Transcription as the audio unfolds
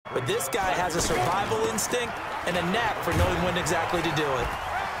But this guy has a survival instinct and a knack for knowing when exactly to do it.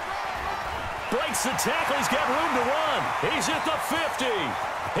 Breaks the tackle. He's got room to run. He's at the 50.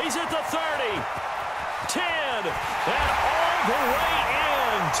 He's at the 30. 10. And all the way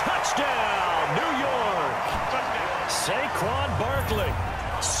in. Touchdown, New York. Saquon Barkley,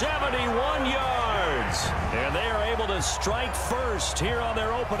 71 yards. And they are able to strike first here on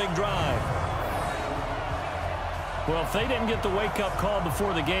their opening drive. Well, if they didn't get the wake-up call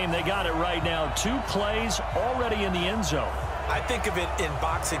before the game, they got it right now. 2 plays already in the end zone. I think of it in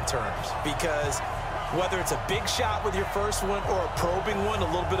boxing terms because whether it's a big shot with your first one or a probing one, a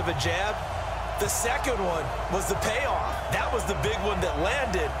little bit of a jab, the second one was the payoff. That was the big one that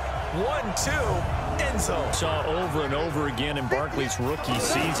landed. 1-2, end zone. Saw over and over again in Barkley's rookie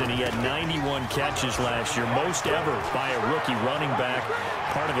season. He had 91 catches last year, most ever by a rookie running back.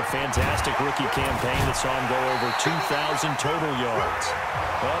 Part of a fantastic rookie campaign that saw him go over 2,000 total yards.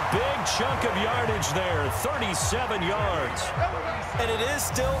 A big chunk of yardage there, 37 yards. And it is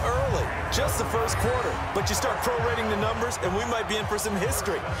still early, just the first quarter. But you start prorating the numbers, and we might be in for some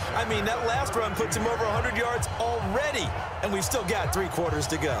history. I mean, that last run puts him over 100 yards already, and we've still got 3 quarters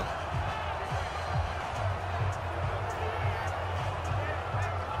to go.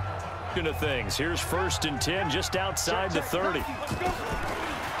 Of things. Here's 1st and 10 just outside the 30.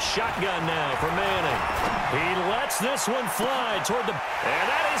 Shotgun now for Manning. He lets this one fly toward the... And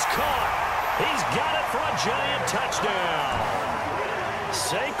that is caught. He's got it for a giant touchdown.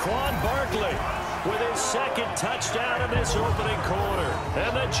 Saquon Barkley with his 2nd touchdown in this opening quarter.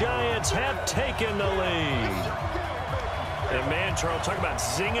 And the Giants have taken the lead. And, man, Charles, talk about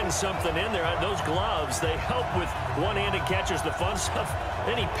zinging something in there. Those gloves, they help with one-handed catches, the fun stuff.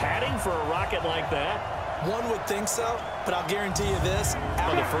 Any padding for a rocket like that? One would think so, but I'll guarantee you this.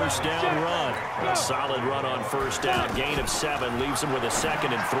 On the first down run. A solid run on first down. Gain of 7. Leaves him with a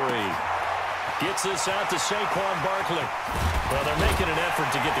 2nd and 3. Gets this out to Saquon Barkley. Well, they're making an effort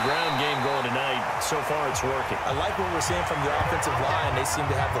to get the ground game going tonight. So far, it's working. I like what we're seeing from the offensive line. They seem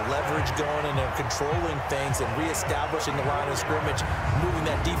to have the leverage going, and they're controlling things and reestablishing the line of scrimmage, moving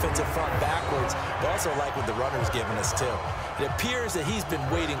that defensive front backwards. But also like what the runner's giving us, too. It appears that he's been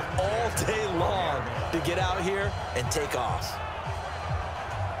waiting all day long to get out here and take off.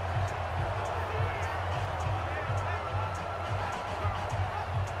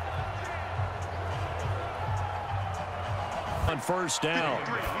 On first down.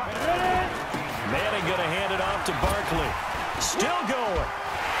 Manning going to hand it off to Barkley. Still going.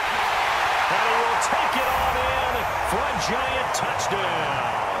 And he will take it on in for a giant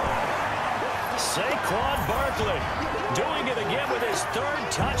touchdown. Saquon Barkley doing it again with his 3rd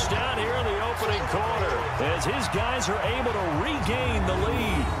touchdown here in the opening quarter as his guys are able to regain the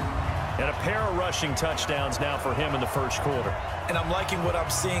lead. And a pair of rushing touchdowns now for him in the first quarter. And I'm liking what I'm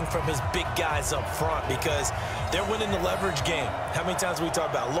seeing from his big guys up front because they're winning the leverage game. How many times we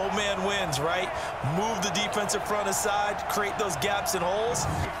talk about low man wins, right? Move the defensive front aside, create those gaps and holes.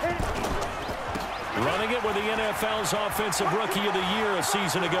 Running it with the NFL's Offensive Rookie of the Year a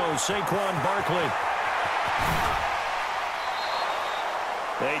season ago, Saquon Barkley.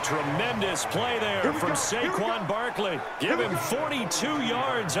 A tremendous play there from Saquon Barkley. Give him 42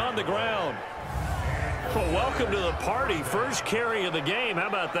 yards on the ground. Well, welcome to the party. First carry of the game. How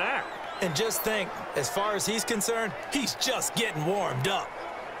about that? And just think, as far as he's concerned, he's just getting warmed up.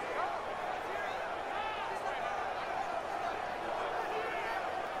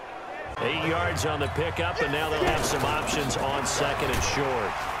 Eight yards on the pickup, and now they'll have some options on 2nd and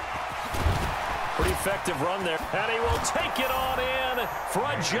short. Pretty effective run there. And he will take it on in for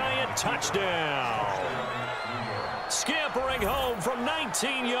a giant touchdown. Scampering home from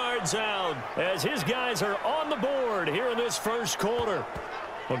 19 yards out as his guys are on the board here in this first quarter.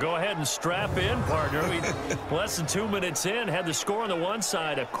 Well, go ahead and strap in, partner. Less than 2 minutes in, had the score on the one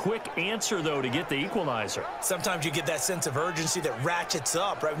side. A quick answer, though, to get the equalizer. Sometimes you get that sense of urgency that ratchets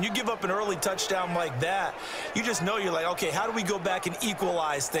up, right? When you give up an early touchdown like that, you just know you're like, okay, how do we go back and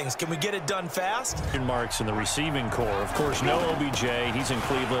equalize things? Can we get it done fast? Marks in the receiving core. Of course, no OBJ. He's in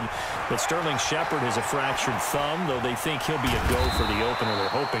Cleveland. But Sterling Shepard has a fractured thumb, though they think he'll be a go for the opener. They're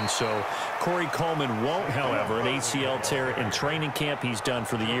hoping so. Corey Coleman won't, however. An ACL tear in training camp. He's done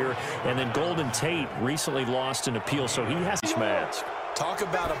for the year. And then Golden Tate recently lost an appeal, so he has his mask. Talk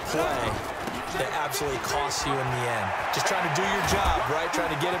about a play that absolutely costs you in the end. Just trying to do your job, right?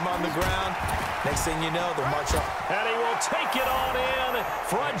 Trying to get him on the ground. Next thing you know, they'll march up. And he will take it on in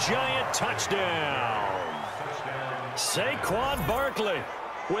for a giant touchdown. Saquon Barkley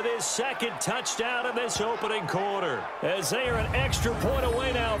with his 2nd touchdown in this opening quarter as they are an extra point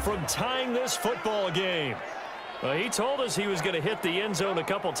away now from tying this football game. Well, he told us he was going to hit the end zone a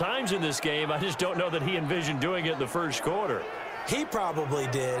couple times in this game. I just don't know that he envisioned doing it in the first quarter. He probably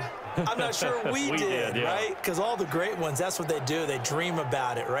did. I'm not sure we did, yeah. Right? Because all the great ones, that's what they do. They dream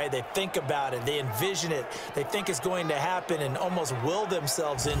about it, right? They think about it. They envision it. They think it's going to happen and almost will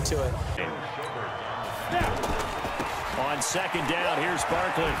themselves into it. On second down, here's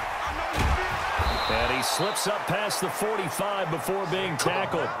Barkley. And he slips up past the 45 before being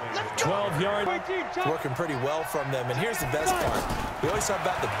tackled. 12-yard. Working pretty well from them. And here's the best part. We always talk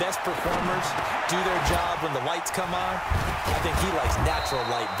about the best performers do their job when the lights come on. I think he likes natural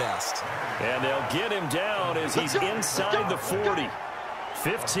light best. And they'll get him down as he's inside the 40.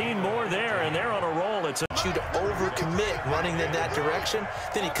 15 more there, and they're on a roll. It's you to overcommit running in that direction.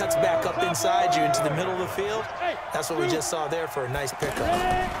 Then he cuts back up inside you into the middle of the field. That's what we just saw there for a nice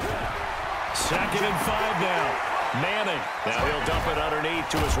pickup. 2nd and 5 now. Manning. Now he'll dump it underneath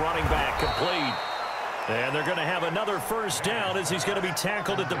to his running back. Complete. And they're going to have another first down as he's going to be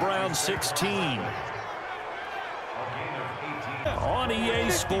tackled at the Browns 16. On EA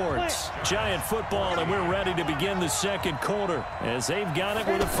Sports, Giant football, and we're ready to begin the second quarter as they've got it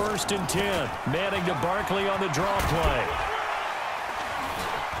with a 1st and 10. Manning to Barkley on the draw play.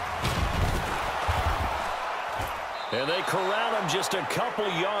 And they corral him just a couple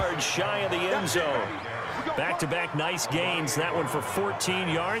yards shy of the end zone. Back-to-back nice gains. That one for 14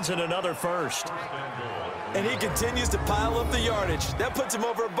 yards and another first. And he continues to pile up the yardage. That puts him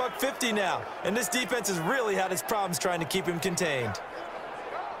over $150 now. And this defense has really had its problems trying to keep him contained.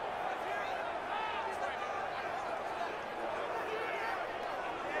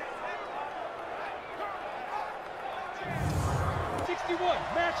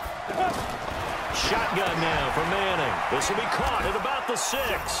 Shotgun now for Manning. This will be caught at about the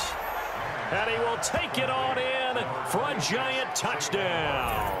 6. And he will take it on in for a giant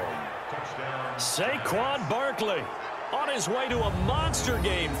touchdown. Saquon Barkley on his way to a monster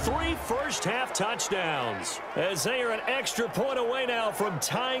game. 3 first-half touchdowns as they are an extra point away now from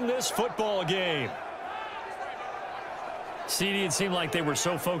tying this football game. CD, it seemed like they were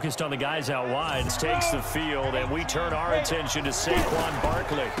so focused on the guys out wide. Takes the field, and we turn our attention to Saquon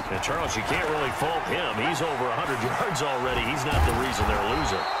Barkley. And, Charles, you can't really fault him. He's over 100 yards already. He's not the reason they're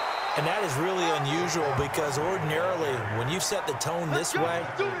losing. And that is really unusual because ordinarily when you've set the tone this way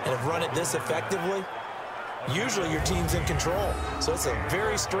and have run it this effectively, usually your team's in control. So it's a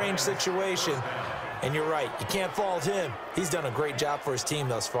very strange situation. And you're right, you can't fault him. He's done a great job for his team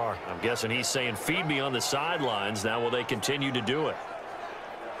thus far. I'm guessing he's saying, feed me on the sidelines. Now will they continue to do it?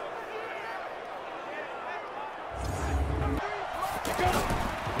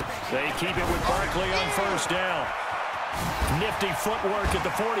 They keep it with Barkley on 1st down. Nifty footwork at the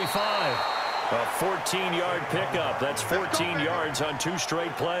 45. A 14-yard pickup. That's 14 yards on 2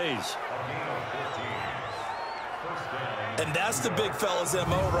 straight plays. And that's the big fella's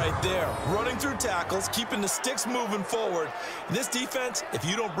MO right there. Running through tackles, keeping the sticks moving forward. In this defense, if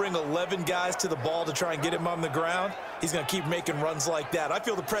you don't bring 11 guys to the ball to try and get him on the ground, he's going to keep making runs like that. I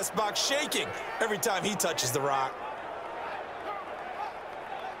feel the press box shaking every time he touches the rock.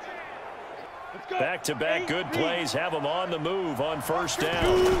 Back-to-back good plays have him on the move on 1st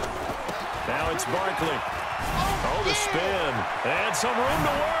down. Now it's Barkley. Oh, the spin. And some room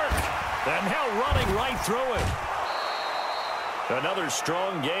to work. And now running right through it. Another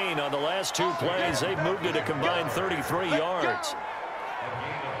strong gain on the last 2 plays. They've moved it a combined 33 yards.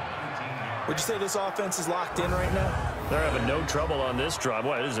 Would you say this offense is locked in right now? They're having no trouble on this drive.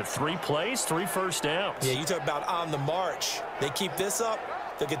 What is it, 3 plays, 3 first downs? Yeah, you talk about on the march. They keep this up,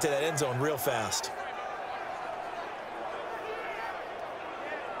 they'll get to that end zone real fast.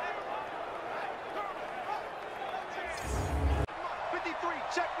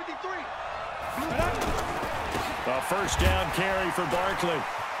 A 1st down carry for Barkley.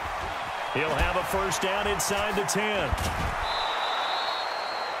 He'll have a 1st down inside the 10.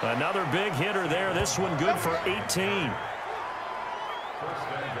 Another big hitter there. This one good for 18.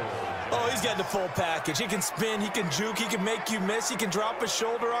 Oh, he's got the full package. He can spin, he can juke, he can make you miss, he can drop a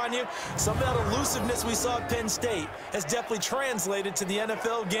shoulder on you. Some of that elusiveness we saw at Penn State has definitely translated to the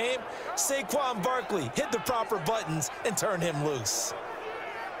NFL game. Saquon Barkley hit the proper buttons and turn him loose.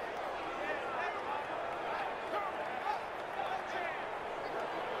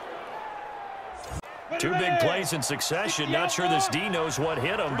 Two big plays in succession. Not sure this D knows what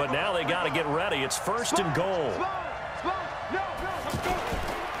hit him, but now they got to get ready. It's 1st and goal.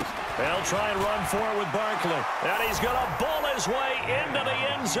 They'll try and run for it with Barkley. And he's going to bull his way into the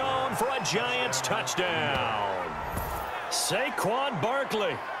end zone for a Giants touchdown. Saquon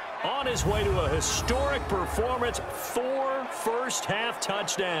Barkley on his way to a historic performance, 4 first-half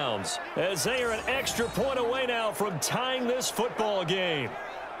touchdowns, as they are an extra point away now from tying this football game.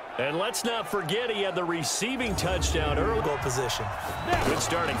 And let's not forget he had the receiving touchdown early. Goal position. Good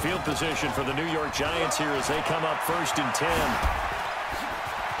starting field position for the New York Giants here as they come up 1st and 10.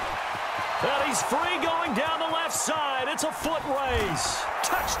 And he's free going down the left side. It's a foot race.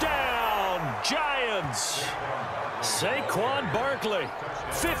 Touchdown, Giants. Saquon Barkley,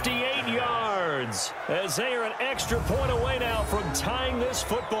 58 yards, as they are an extra point away now from tying this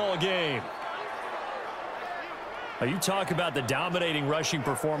football game. You talk about the dominating rushing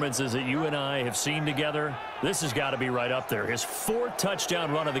performances that you and I have seen together. This has got to be right up there. His 4th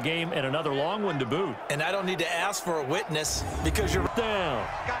touchdown run of the game and another long one to boot. And I don't need to ask for a witness because you're down.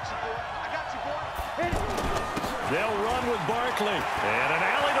 They'll run with Barkley. And an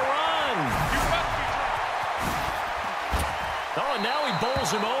alley to run. Oh, and now he bowls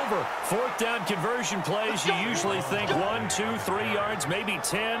him over. 4th down conversion plays, you usually think 1, 2, 3 yards, maybe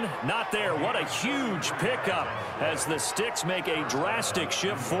 10. Not there. What a huge pickup as the sticks make a drastic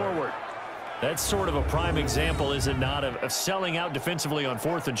shift forward. That's sort of a prime example, is it not, of selling out defensively on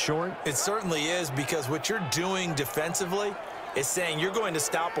 4th and short? It certainly is, because what you're doing defensively is saying you're going to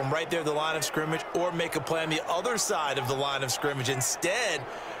stop them right there at the line of scrimmage or make a play on the other side of the line of scrimmage. Instead,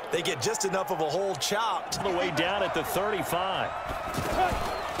 they get just enough of a hole chopped. On the way down at the 35.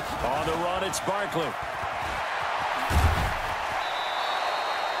 On the run, it's Barkley.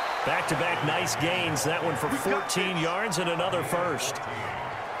 Back-to-back nice gains. That one for 14 yards and another first.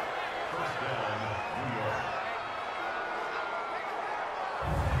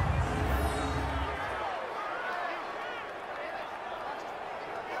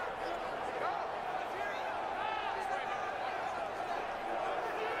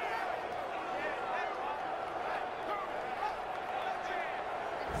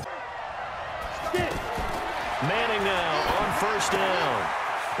 Manning now on 1st down.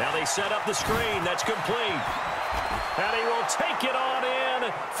 Now they set up the screen. That's complete. And he will take it on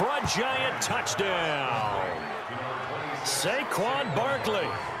in for a Giant touchdown. Saquon Barkley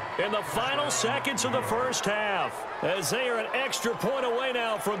in the final seconds of the 1st half, as they are an extra point away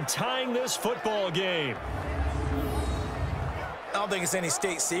now from tying this football game. I don't think it's any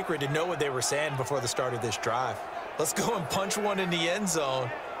state secret to know what they were saying before the start of this drive. Let's go and punch one in the end zone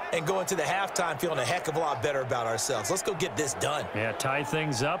and go into the halftime feeling a heck of a lot better about ourselves. Let's go get this done. Yeah, tie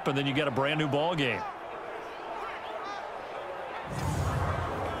things up, and then you get a brand new ball game.